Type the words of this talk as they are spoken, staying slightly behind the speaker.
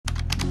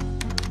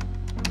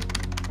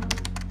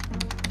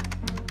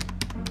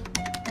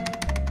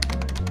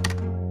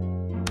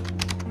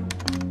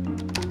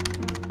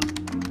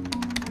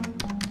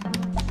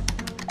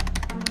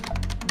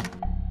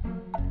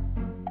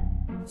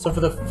So for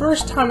the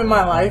first time in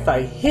my life,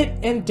 I hit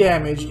and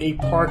damaged a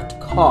parked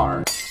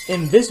car.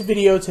 In this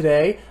video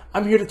today,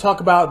 I'm here to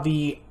talk about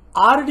the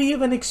oddity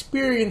of an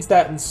experience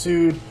that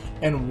ensued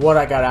and what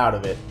I got out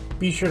of it.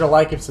 Be sure to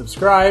like and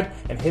subscribe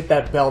and hit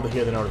that bell to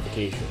hear the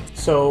notifications.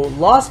 So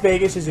Las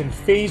Vegas is in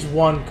phase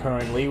 1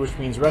 currently, which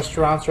means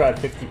restaurants are at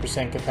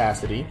 50%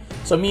 capacity.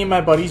 So me and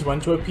my buddies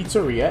went to a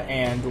pizzeria,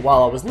 and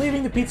while I was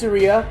leaving the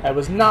pizzeria, I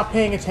was not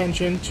paying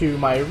attention to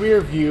my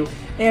rear view,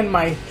 and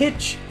my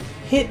hitch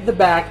hit the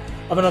back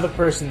of another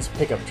person's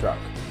pickup truck.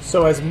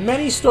 So as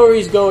many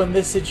stories go in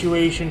this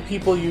situation,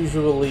 people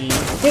usually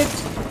hit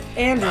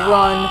and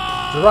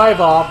run,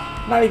 drive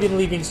off, not even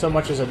leaving so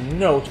much as a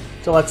note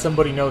to let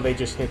somebody know they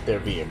just hit their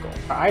vehicle.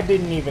 I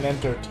didn't even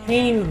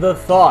entertain the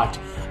thought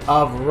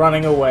of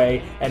running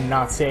away and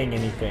not saying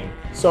anything.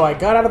 So I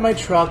got out of my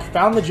truck,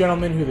 found the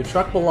gentleman who the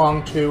truck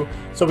belonged to,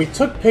 so we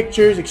took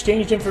pictures,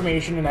 exchanged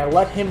information, and I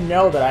let him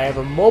know that I have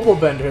a mobile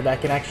vendor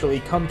that can actually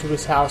come to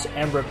his house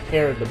and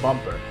repair the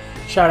bumper.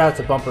 Shout out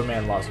to Bumper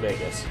Man Las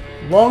Vegas.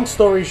 Long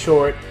story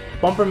short,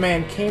 Bumper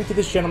Man came to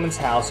this gentleman's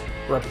house,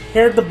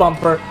 repaired the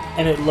bumper,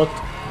 and it looked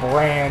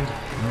brand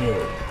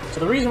new. So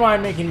the reason why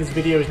I'm making this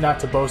video is not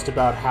to boast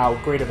about how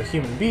great of a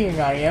human being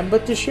I am,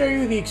 but to share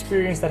you the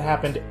experience that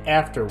happened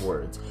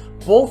afterwards.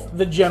 Both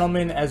the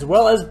gentleman as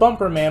well as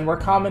Bumper Man were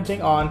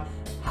commenting on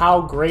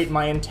how great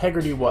my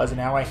integrity was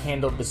and how I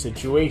handled the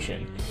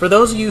situation. For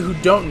those of you who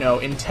don't know,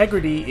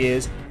 integrity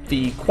is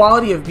the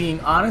quality of being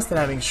honest and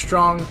having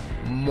strong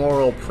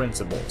moral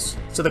principles.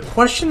 So the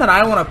question that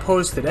I want to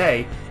pose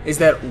today is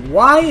that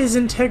why is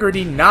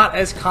integrity not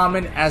as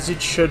common as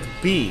it should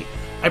be?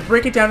 I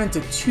break it down into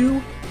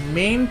 2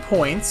 main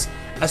points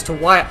as to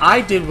why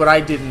I did what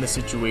I did in the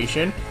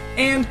situation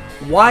and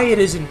why it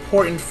is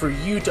important for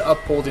you to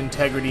uphold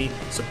integrity.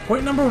 So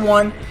point number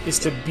 1 is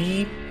to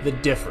be the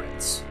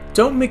difference.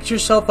 Don't mix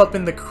yourself up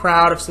in the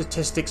crowd of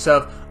statistics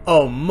of,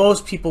 oh,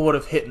 most people would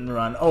have hit and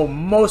run. Oh,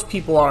 most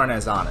people aren't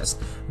as honest.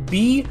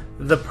 Be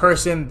the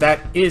person that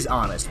is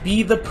honest.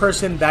 Be the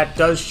person that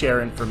does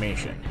share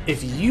information.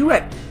 If you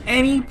at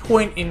any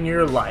point in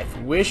your life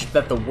wish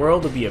that the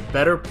world would be a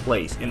better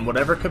place in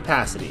whatever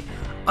capacity,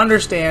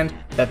 understand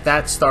that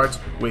that starts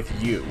with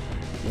you.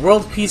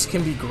 World peace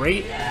can be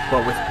great,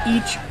 but with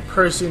each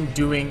person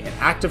doing an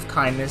act of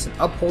kindness and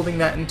upholding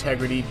that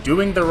integrity,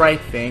 doing the right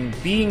thing,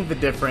 being the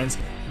difference,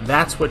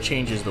 that's what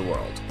changes the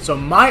world. So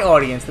my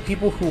audience, the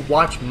people who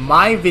watch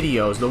my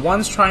videos, the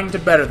ones trying to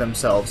better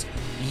themselves,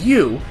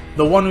 you,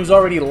 the one who's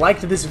already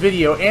liked this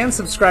video and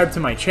subscribed to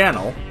my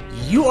channel,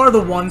 you are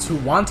the ones who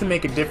want to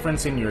make a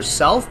difference in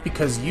yourself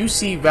because you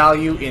see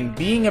value in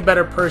being a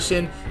better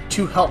person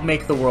to help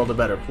make the world a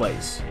better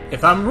place.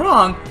 If I'm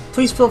wrong,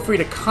 please feel free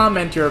to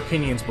comment your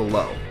opinions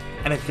below.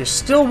 And if you're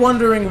still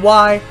wondering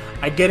why,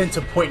 I get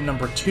into point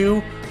number 2,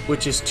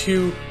 which is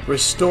to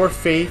restore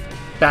faith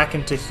back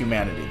into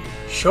humanity.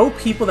 Show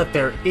people that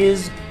there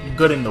is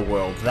good in the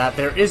world, that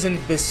there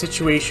isn't this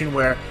situation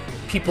where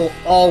people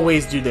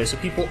always do this or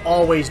people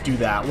always do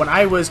that. When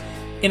I was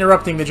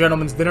interrupting the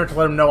gentleman's dinner to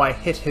let him know I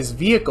hit his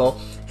vehicle,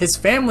 his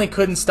family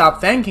couldn't stop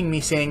thanking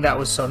me, saying that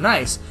was so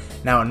nice.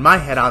 Now in my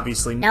head,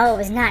 obviously, no, it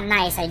was not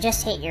nice, I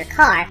just hit your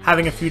car.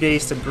 Having a few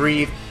days to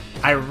breathe,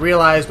 I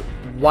realized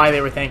why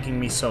they were thanking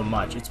me so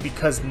much. It's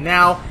because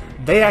now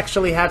they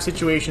actually have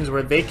situations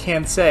where they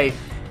can say,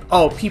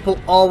 oh, people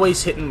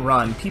always hit and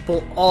run,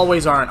 people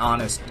always aren't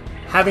honest.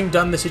 Having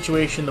done the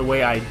situation the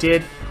way I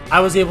did, I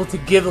was able to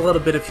give a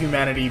little bit of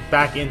humanity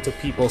back into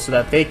people so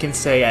that they can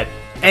say at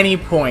any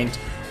point,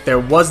 there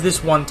was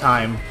this one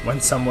time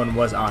when someone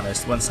was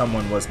honest, when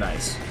someone was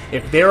nice.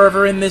 If they're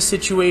ever in this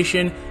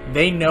situation,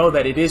 they know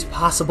that it is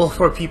possible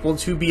for people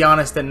to be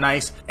honest and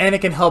nice, and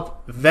it can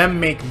help them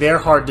make their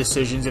hard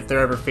decisions if they're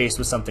ever faced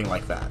with something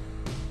like that.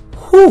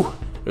 Whew!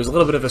 It was a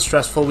little bit of a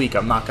stressful week,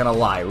 I'm not gonna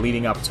lie,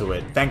 leading up to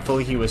it.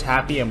 Thankfully he was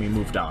happy and we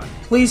moved on.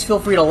 Please feel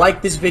free to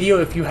like this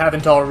video if you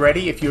haven't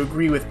already, if you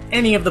agree with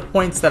any of the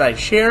points that I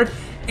shared,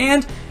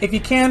 and if you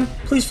can,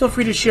 please feel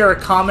free to share a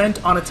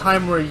comment on a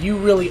time where you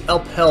really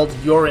upheld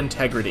your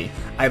integrity.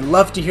 I'd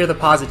love to hear the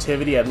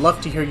positivity, I'd love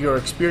to hear your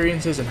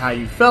experiences and how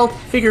you felt.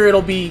 Figure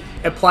it'll be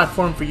a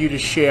platform for you to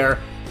share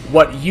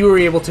what you were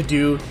able to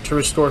do to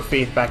restore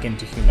faith back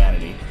into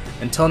humanity.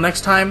 Until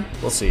next time,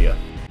 we'll see ya.